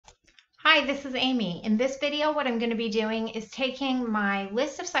Hi, this is Amy. In this video, what I'm going to be doing is taking my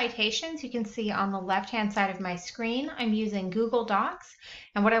list of citations you can see on the left-hand side of my screen. I'm using Google Docs,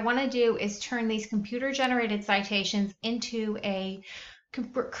 and what I want to do is turn these computer-generated citations into a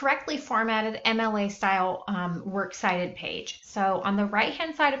correctly formatted MLA style works cited page. So on the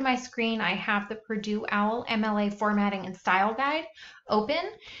right-hand side of my screen, I have the Purdue OWL MLA Formatting and Style Guide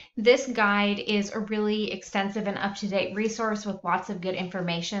open. This guide is a really extensive and up-to-date resource with lots of good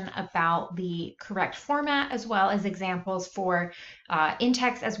information about the correct format, as well as examples for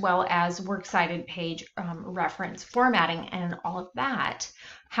in-text as well as works cited page reference formatting and all of that.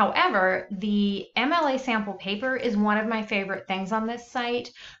 However, the MLA Sample Paper is one of my favorite things on this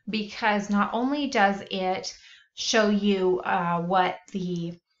site because not only does it show you what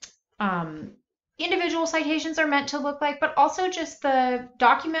the individual citations are meant to look like, but also just the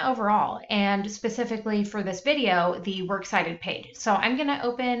document overall, and specifically for this video, the works cited page. So I'm going to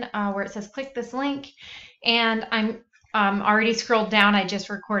open where it says click this link, and I'm already scrolled down. I just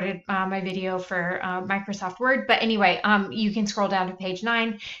recorded my video for Microsoft Word, but anyway, you can scroll down to page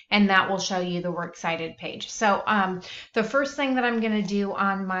 9 and that will show you the works cited page. So the first thing that I'm going to do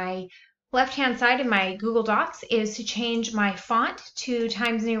on my left-hand side in my Google Docs is to change my font to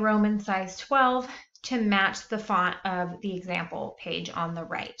Times New Roman size 12 to match the font of the example page on the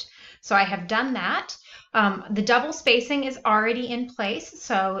right. So I have done that. The double spacing is already in place,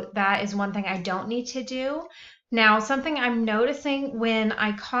 so that is one thing I don't need to do. Now, something I'm noticing when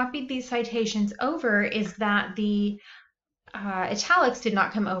I copied these citations over is that the italics did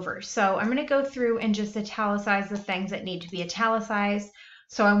not come over. So I'm going to go through and just italicize the things that need to be italicized.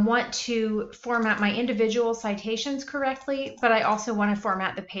 So I want to format my individual citations correctly, but I also want to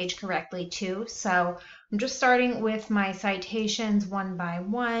format the page correctly too. So I'm just starting with my citations one by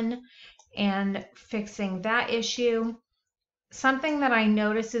one and fixing that issue. Something that I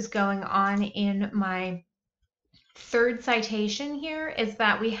notice is going on in my third citation here is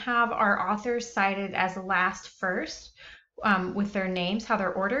that we have our authors cited as last first with their names, how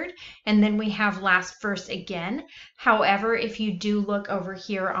they're ordered, and then we have last first again. However, if you do look over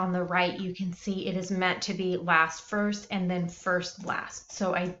here on the right, you can see it is meant to be last first and then first last.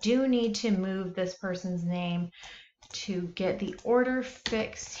 So I do need to move this person's name to get the order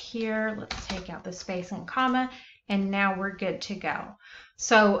fixed here. Let's take out the space and comma, and now we're good to go.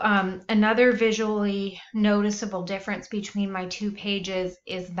 So another visually noticeable difference between my two pages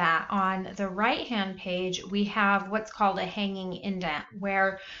is that on the right-hand page, we have what's called a hanging indent,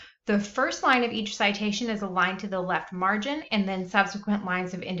 where the first line of each citation is aligned to the left margin, and then subsequent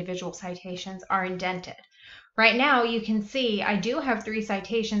lines of individual citations are indented. Right now, you can see I do have 3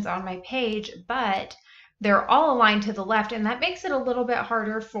 citations on my page, but they're all aligned to the left, and that makes it a little bit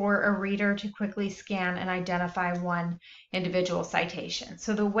harder for a reader to quickly scan and identify one individual citation.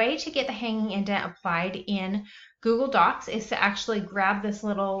 So the way to get the hanging indent applied in Google Docs is to actually grab this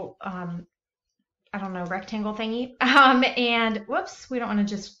little, I don't know, rectangle thingy, and whoops, we don't want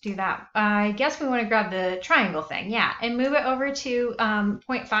to just do that. I guess we want to grab the triangle thing, yeah, and move it over to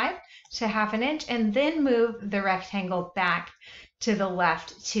 0.5 to ½ inch, and then move the rectangle back to the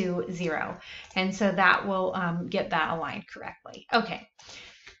left to 0. And so that will get that aligned correctly. Okay,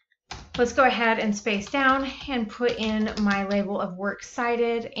 let's go ahead and space down and put in my label of works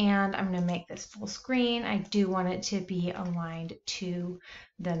cited, and I'm going to make this full screen. I do want it to be aligned to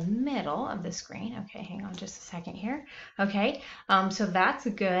the middle of the screen. Okay, hang on just a second here. Okay, so that's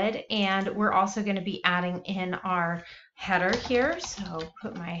good, and we're also going to be adding in our header here. So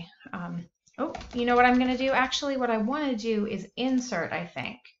put my oh, you know what I'm going to do? Actually, what I want to do is insert, I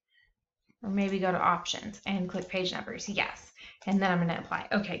think, or maybe go to options and click page numbers. Yes. And then I'm going to apply.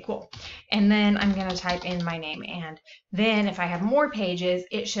 Okay, cool. And then I'm going to type in my name. And then if I have more pages,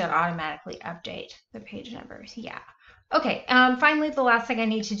 it should automatically update the page numbers. Yeah. Okay. Finally, the last thing I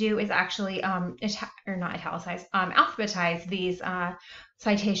need to do is actually, alphabetize these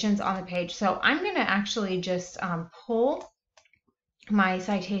citations on the page. So I'm going to actually just pull my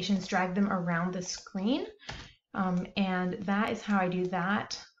citations, drag them around the screen, and that is how I do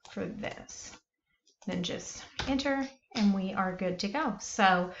that for this. Then just enter, and we are good to go.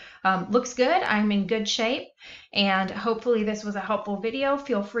 So looks good. I'm in good shape, and hopefully this was a helpful video.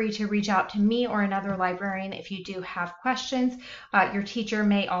 Feel free to reach out to me or another librarian if you do have questions. Your teacher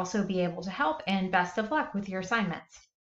may also be able to help, and best of luck with your assignments.